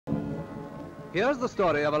Here's the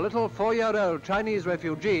story of a little 4-year-old Chinese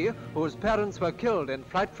refugee whose parents were killed in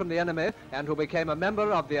flight from the enemy and who became a member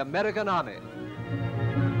of the American Army.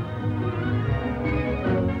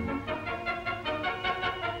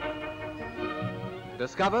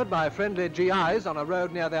 Discovered by friendly GIs on a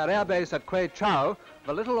road near their airbase at Kway Chow,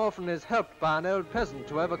 the little orphan is helped by an old peasant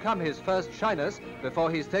to overcome his first shyness before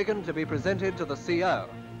he's taken to be presented to the CO.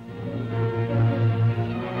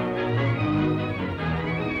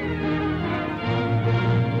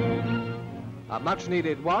 A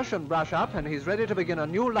much-needed wash and brush up, and he's ready to begin a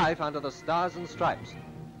new life under the stars and stripes.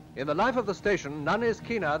 In the life of the station, none is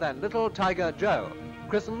keener than Little Tiger Joe,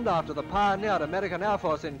 christened after the pioneer American Air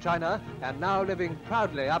Force in China and now living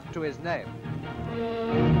proudly up to his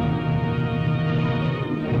name.